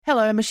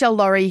Hello, Michelle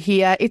Laurie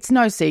here. It's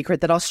no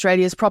secret that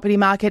Australia's property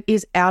market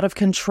is out of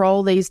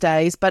control these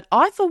days, but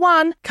I, for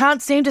one,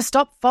 can't seem to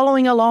stop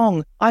following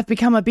along. I've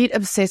become a bit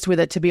obsessed with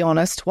it, to be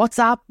honest. What's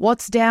up,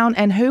 what's down,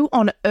 and who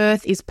on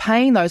earth is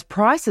paying those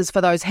prices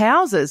for those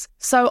houses?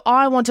 So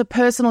I want to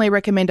personally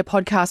recommend a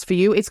podcast for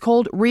you. It's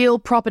called Real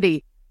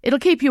Property. It'll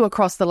keep you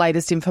across the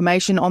latest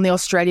information on the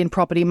Australian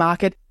property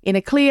market in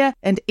a clear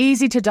and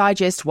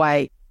easy-to-digest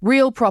way.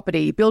 Real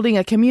Property, building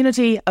a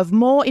community of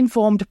more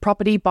informed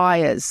property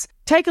buyers.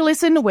 Take a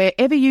listen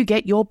wherever you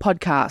get your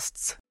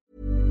podcasts.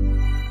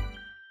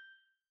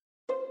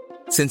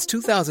 Since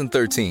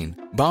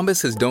 2013,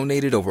 Bombas has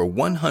donated over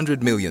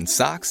 100 million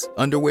socks,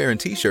 underwear, and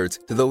T-shirts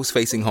to those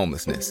facing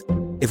homelessness.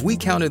 If we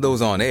counted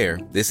those on air,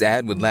 this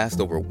ad would last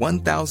over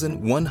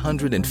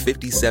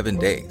 1,157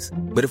 days.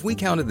 But if we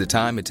counted the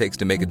time it takes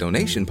to make a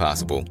donation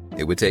possible,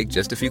 it would take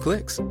just a few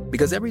clicks.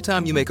 Because every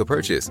time you make a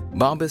purchase,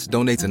 Bombas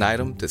donates an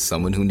item to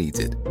someone who needs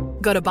it.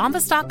 Go to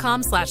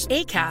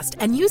bombas.com/ACAST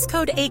and use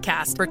code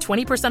ACAST for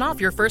 20%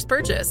 off your first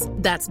purchase.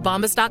 That's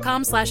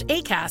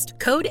bombas.com/ACAST,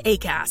 code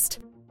ACAST.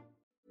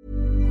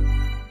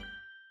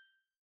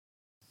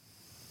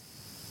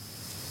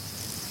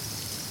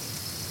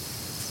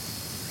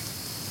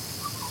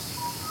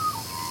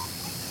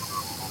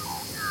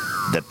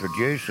 The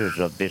producers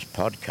of this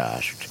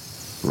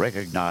podcast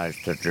recognise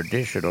the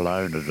traditional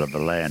owners of the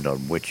land on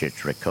which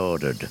it's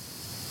recorded.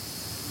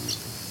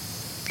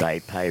 They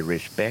pay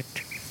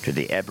respect to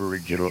the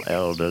Aboriginal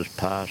elders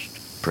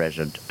past,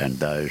 present and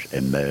those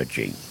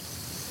emerging.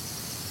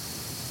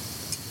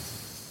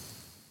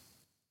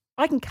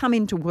 I can come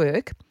into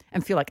work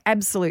and feel like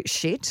absolute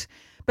shit,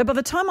 but by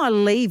the time I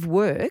leave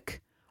work,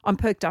 I'm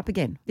perked up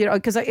again. You know,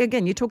 because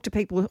again, you talk to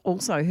people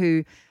also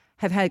who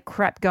have had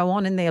crap go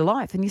on in their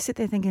life, and you sit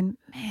there thinking,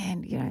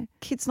 man, you know,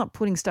 kids not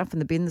putting stuff in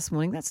the bin this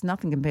morning, that's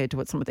nothing compared to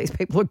what some of these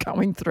people are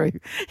going through.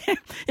 You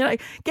know,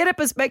 get a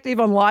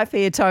perspective on life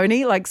here,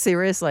 Tony, like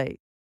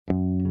seriously.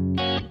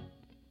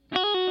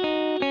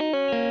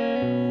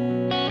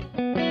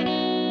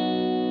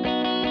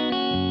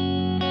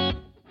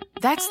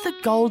 That's the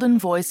golden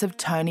voice of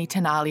Toni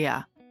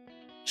Tenalia.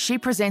 She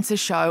presents a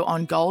show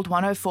on Gold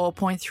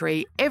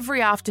 104.3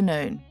 every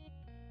afternoon.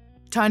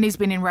 Toni's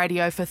been in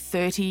radio for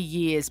 30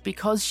 years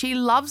because she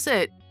loves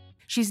it.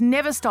 She's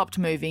never stopped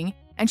moving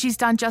and she's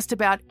done just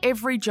about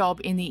every job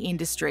in the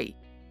industry.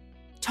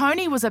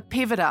 Toni was a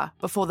pivoter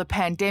before the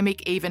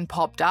pandemic even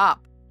popped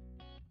up.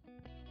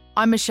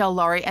 I'm Michelle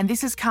Laurie and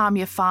this is Calm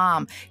Your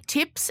Farm,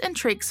 tips and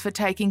tricks for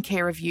taking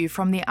care of you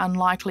from the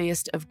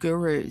unlikeliest of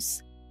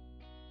gurus.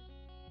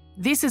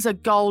 This is a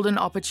golden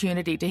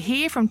opportunity to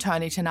hear from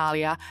Toni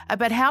Tenalia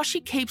about how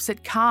she keeps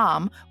it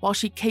calm while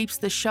she keeps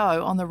the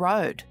show on the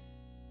road.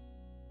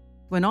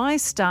 When I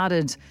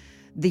started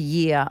the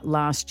year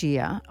last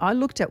year, I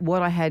looked at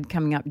what I had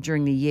coming up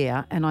during the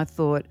year and I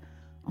thought,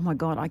 oh my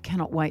God, I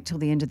cannot wait till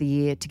the end of the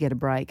year to get a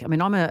break. I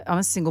mean, I'm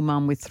a single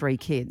mum with 3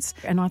 kids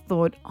and I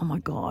thought, oh my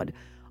God,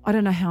 I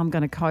don't know how I'm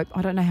going to cope.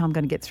 I don't know how I'm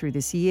going to get through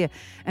this year.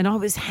 And I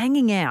was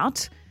hanging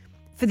out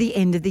for the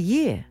end of the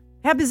year.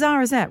 How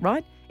bizarre is that,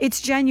 right? It's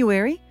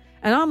January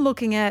and I'm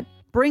looking at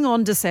bring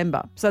on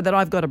December so that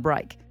I've got a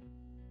break.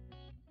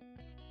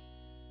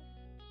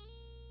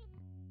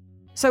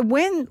 So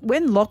when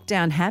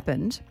lockdown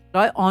happened,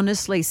 I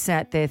honestly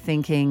sat there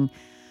thinking,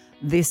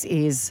 this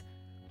is,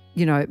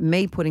 you know,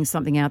 me putting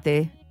something out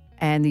there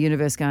and the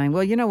universe going,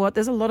 well, you know what,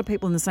 there's a lot of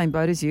people in the same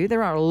boat as you.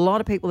 There are a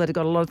lot of people that have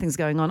got a lot of things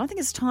going on. I think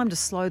it's time to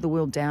slow the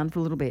world down for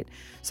a little bit.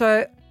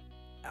 So,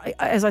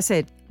 as I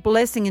said,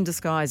 blessing in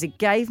disguise. It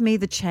gave me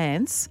the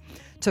chance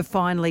to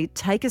finally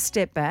take a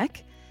step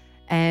back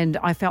and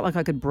I felt like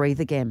I could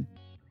breathe again.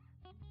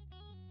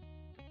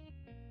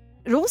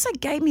 It also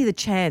gave me the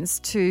chance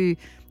to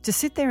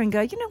sit there and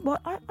go, you know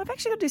what, I've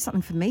actually got to do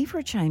something for me for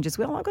a change as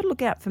well. I've got to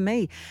look out for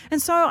me.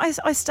 And so I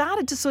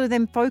started to sort of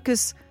then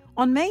focus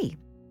on me.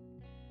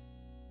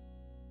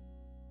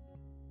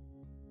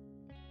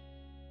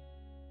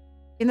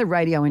 In the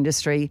radio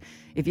industry,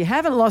 if you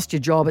haven't lost your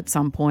job at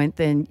some point,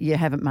 then you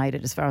haven't made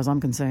it as far as I'm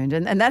concerned.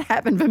 And that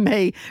happened for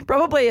me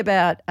probably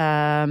about,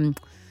 we're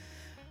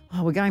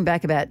going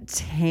back about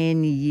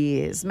 10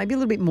 years, maybe a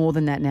little bit more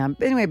than that now.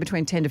 But anyway,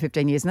 between 10 to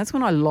 15 years. And that's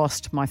when I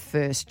lost my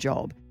first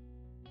job.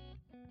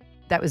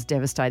 That was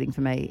devastating for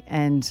me.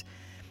 And,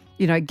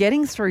 you know,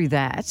 getting through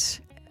that,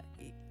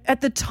 at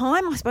the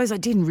time, I suppose I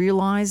didn't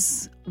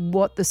realise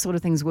what the sort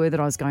of things were that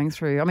I was going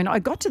through. I mean, I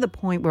got to the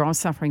point where I was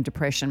suffering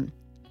depression.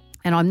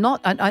 And I'm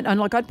not,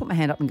 like I'd put my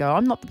hand up and go,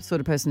 I'm not the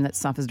sort of person that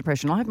suffers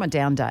depression. I have my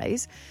down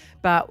days,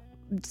 but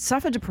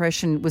suffer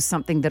depression was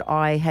something that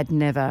I had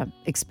never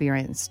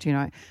experienced. You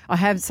know, I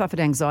have suffered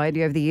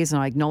anxiety over the years and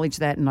I acknowledge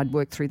that and I'd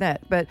worked through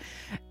that. But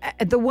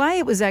the way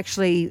it was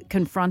actually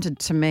confronted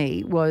to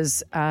me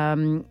was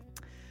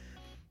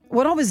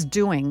what I was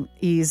doing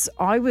is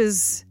I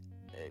was,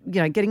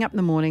 you know, getting up in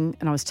the morning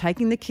and I was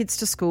taking the kids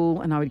to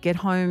school and I would get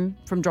home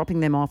from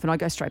dropping them off and I'd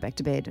go straight back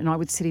to bed and I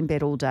would sit in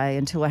bed all day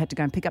until I had to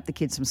go and pick up the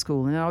kids from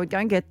school and I would go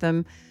and get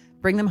them,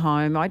 bring them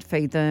home, I'd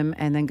feed them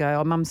and then go,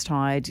 oh, Mum's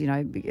tired,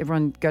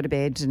 everyone go to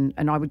bed,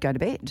 and I would go to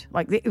bed.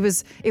 Like it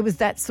was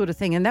that sort of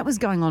thing, and that was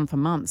going on for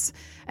months.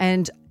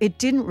 And it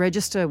didn't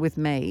register with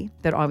me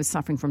that I was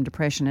suffering from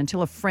depression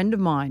until a friend of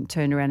mine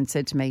turned around and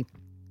said to me,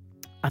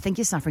 I think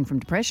you're suffering from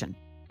depression.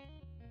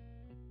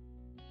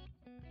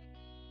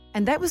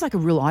 And that was like a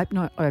real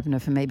eye-opener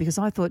for me, because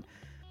I thought,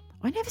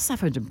 I never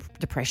suffered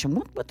depression.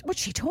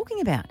 What's she talking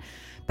about?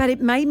 But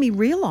it made me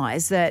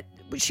realise that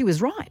she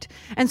was right.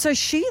 And so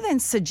she then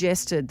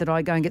suggested that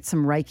I go and get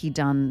some Reiki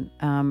done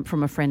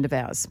from a friend of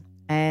ours.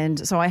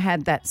 And so I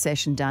had that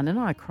session done, and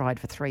I cried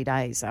for 3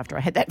 days after I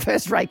had that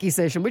first Reiki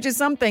session, which is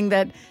something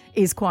that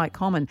is quite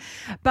common.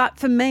 But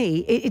for me,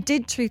 it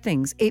did two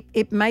things.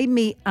 It made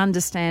me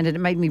understand, and it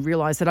made me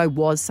realise that I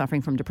was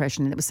suffering from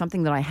depression, and it was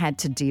something that I had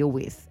to deal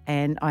with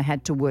and I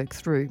had to work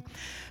through.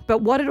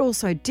 But what it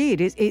also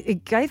did is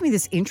it gave me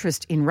this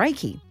interest in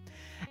Reiki.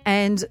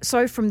 And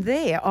so from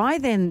there, I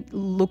then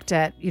looked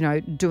at,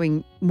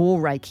 doing more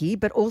Reiki,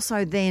 but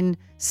also then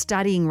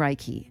studying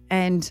Reiki.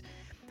 And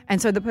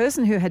so the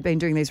person who had been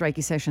doing these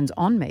Reiki sessions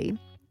on me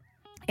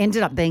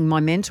ended up being my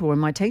mentor and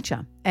my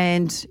teacher.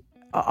 And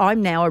I'm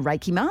now a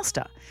Reiki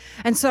master.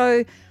 And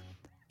so,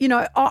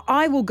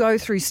 I will go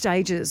through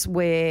stages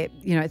where,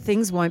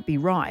 things won't be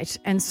right.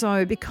 And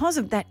so because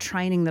of that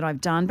training that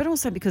I've done, but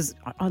also because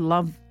I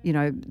love,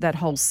 that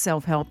whole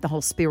self-help, the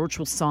whole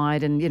spiritual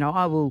side, and,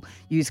 I will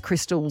use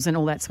crystals and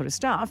all that sort of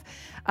stuff,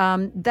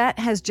 that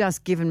has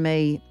just given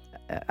me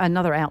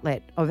another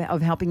outlet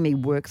of helping me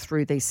work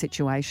through these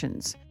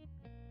situations.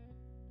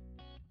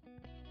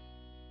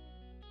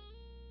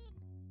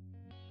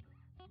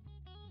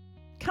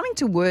 Coming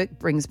to work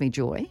brings me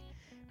joy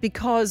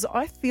because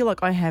I feel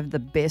like I have the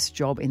best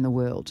job in the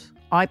world.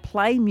 I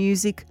play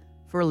music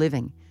for a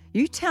living.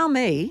 You tell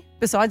me,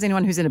 besides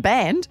anyone who's in a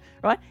band,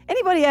 right?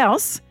 Anybody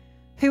else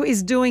who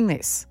is doing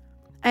this.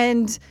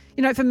 And,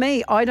 for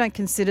me, I don't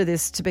consider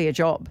this to be a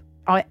job.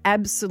 I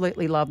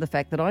absolutely love the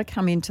fact that I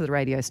come into the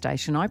radio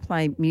station, I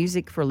play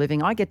music for a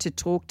living, I get to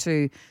talk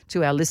to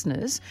our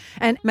listeners.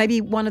 And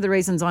maybe one of the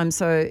reasons I'm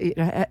so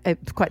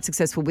quite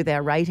successful with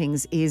our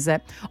ratings is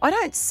that I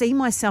don't see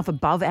myself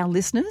above our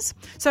listeners.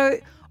 So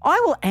I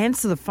will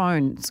answer the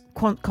phones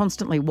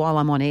constantly while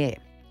I'm on air.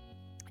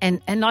 And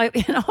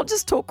I'll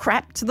just talk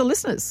crap to the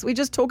listeners. We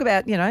just talk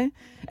about,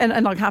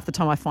 and like half the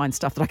time I find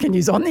stuff that I can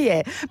use on the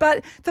air.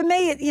 But for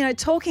me,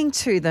 talking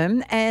to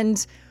them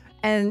and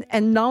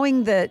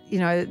knowing that,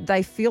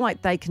 they feel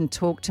like they can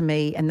talk to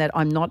me and that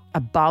I'm not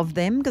above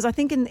them. Because I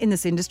think in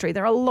this industry,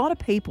 there are a lot of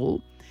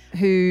people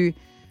who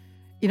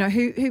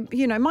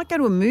might go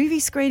to a movie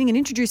screening and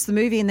introduce the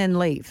movie and then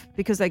leave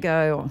because they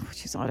go, oh,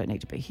 geez, I don't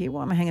need to be here.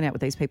 What am I hanging out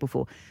with these people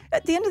for?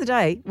 At the end of the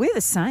day, we're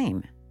the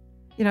same.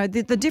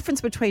 The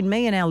difference between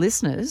me and our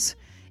listeners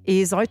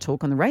is I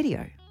talk on the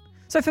radio.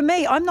 So for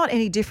me, I'm not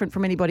any different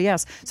from anybody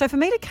else. So for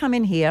me to come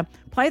in here,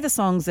 play the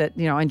songs that,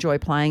 I enjoy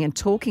playing and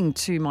talking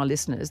to my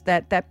listeners,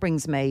 that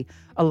brings me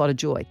a lot of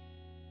joy.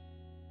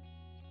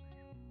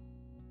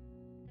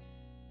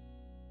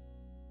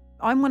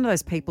 I'm one of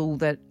those people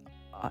that,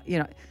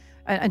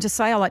 and to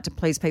say I like to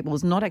please people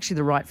is not actually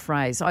the right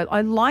phrase. I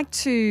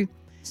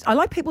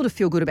like people to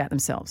feel good about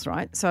themselves,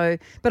 right? So,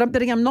 but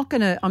again, I'm not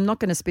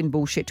gonna spin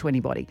bullshit to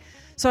anybody.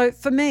 So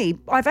for me,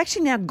 I've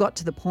actually now got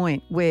to the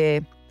point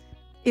where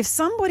if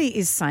somebody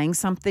is saying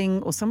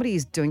something or somebody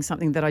is doing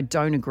something that I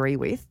don't agree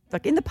with,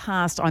 like in the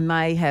past, I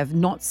may have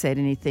not said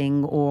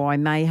anything, or I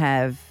may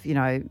have,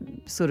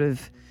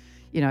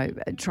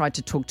 tried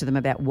to talk to them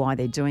about why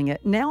they're doing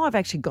it. Now I've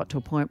actually got to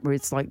a point where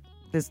it's like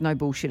there's no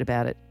bullshit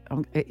about it.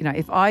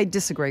 If I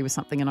disagree with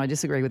something and I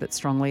disagree with it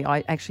strongly,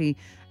 I actually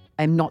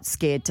am not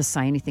scared to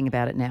say anything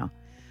about it now.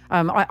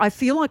 I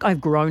feel like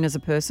I've grown as a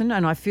person,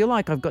 and I feel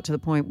like I've got to the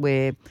point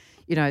where,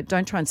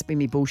 don't try and spin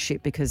me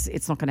bullshit because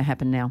it's not going to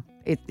happen now.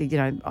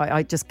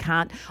 I just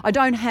can't. I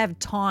don't have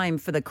time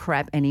for the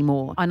crap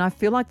anymore. And I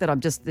feel like that I'm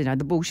just, the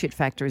bullshit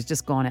factor has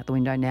just gone out the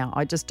window now.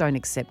 I just don't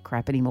accept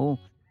crap anymore.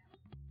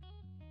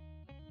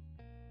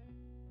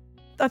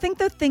 I think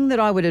the thing that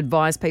I would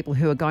advise people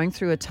who are going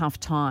through a tough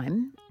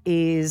time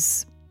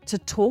is to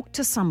talk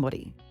to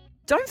somebody.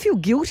 Don't feel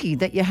guilty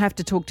that you have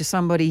to talk to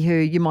somebody who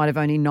you might have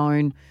only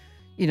known,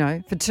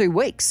 for 2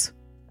 weeks.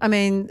 I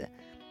mean,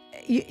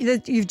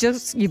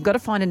 you've got to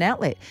find an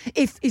outlet.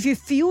 If you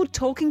feel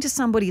talking to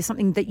somebody is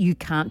something that you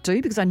can't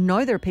do, because I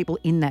know there are people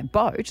in that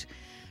boat,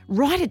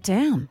 write it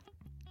down.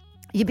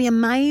 You'd be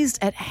amazed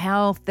at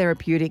how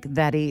therapeutic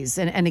that is.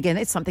 And again,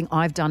 it's something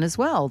I've done as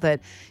well, that,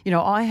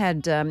 I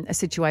had a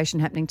situation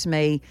happening to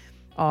me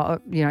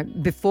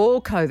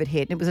before COVID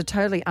hit. It was a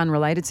totally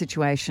unrelated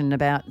situation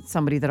about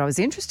somebody that I was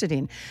interested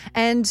in.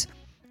 And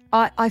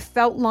I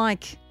felt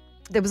like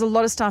there was a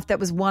lot of stuff that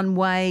was one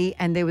way,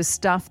 and there was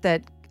stuff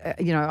that,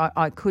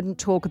 I couldn't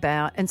talk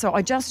about. And so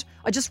I just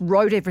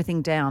wrote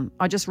everything down.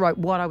 I just wrote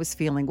what I was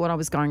feeling, what I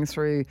was going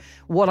through,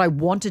 what I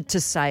wanted to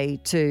say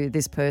to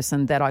this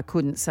person that I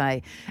couldn't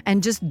say.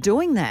 And just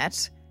doing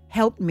that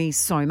helped me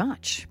so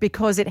much,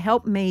 because it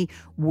helped me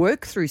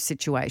work through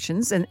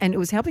situations, and it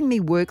was helping me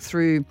work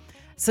through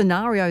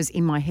scenarios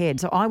in my head.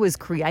 So I was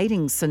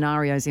creating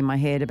scenarios in my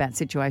head about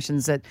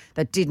situations that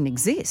didn't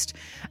exist.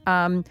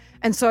 And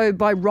so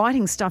by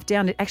writing stuff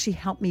down, it actually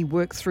helped me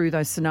work through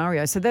those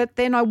scenarios so that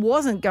then I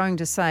wasn't going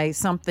to say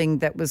something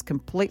that was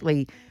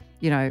completely,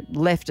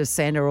 left of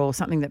center or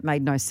something that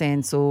made no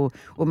sense or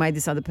made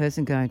this other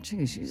person go,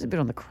 gee, she's a bit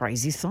on the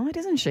crazy side,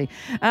 isn't she?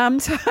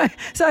 So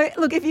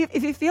look, if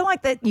you feel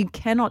like that you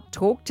cannot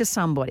talk to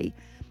somebody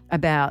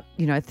about,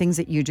 things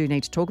that you do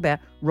need to talk about,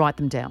 write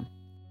them down.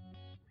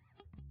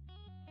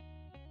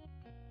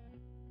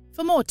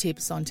 For more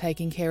tips on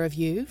taking care of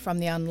you from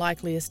the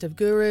unlikeliest of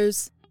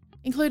gurus,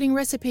 including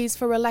recipes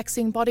for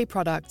relaxing body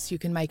products you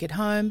can make at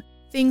home,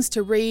 things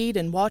to read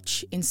and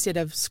watch instead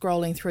of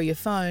scrolling through your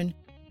phone,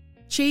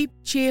 cheap,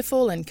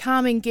 cheerful and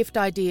calming gift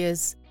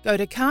ideas, go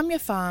to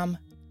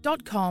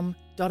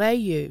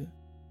calmyourfarm.com.au.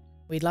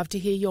 We'd love to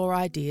hear your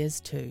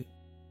ideas too.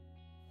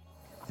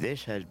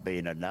 This has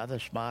been another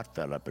Smart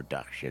Fella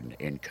production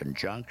in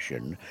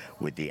conjunction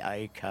with the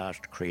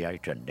Acast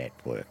Creator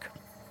Network.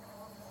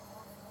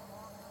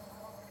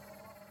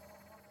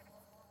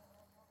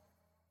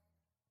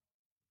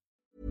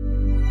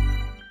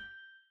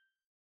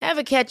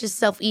 Ever catch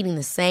yourself eating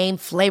the same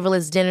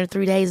flavorless dinner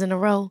 3 days in a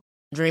row?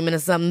 Dreaming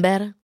of something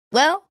better?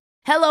 Well,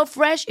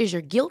 HelloFresh is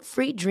your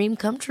guilt-free dream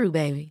come true,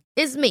 baby.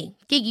 It's me,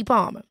 Keke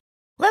Palmer.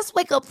 Let's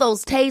wake up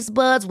those taste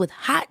buds with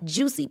hot,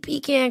 juicy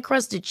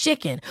pecan-crusted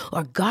chicken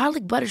or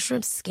garlic butter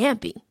shrimp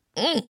scampi.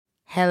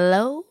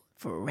 Hello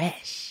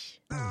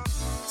Fresh.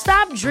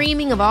 Stop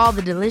dreaming of all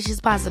the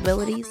delicious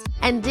possibilities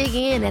and dig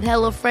in at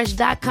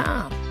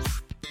HelloFresh.com.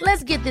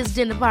 Let's get this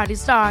dinner party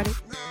started.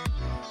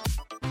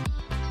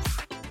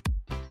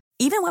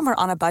 Even when we're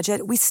on a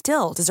budget, we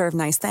still deserve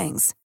nice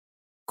things.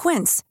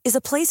 Quince is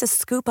a place to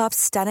scoop up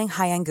stunning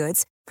high-end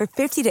goods for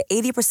 50 to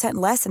 80%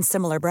 less than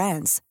similar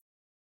brands.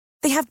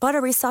 They have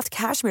buttery soft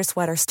cashmere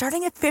sweaters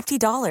starting at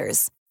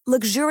 $50,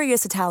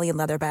 luxurious Italian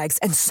leather bags,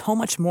 and so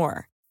much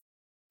more.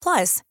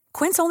 Plus,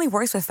 Quince only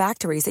works with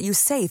factories that use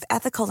safe,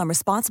 ethical, and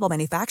responsible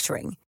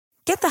manufacturing.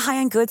 Get the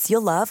high-end goods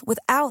you'll love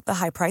without the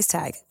high price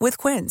tag with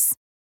Quince.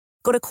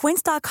 Go to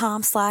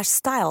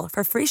quince.com/style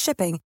for free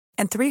shipping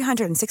and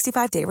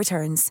 365-day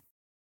returns.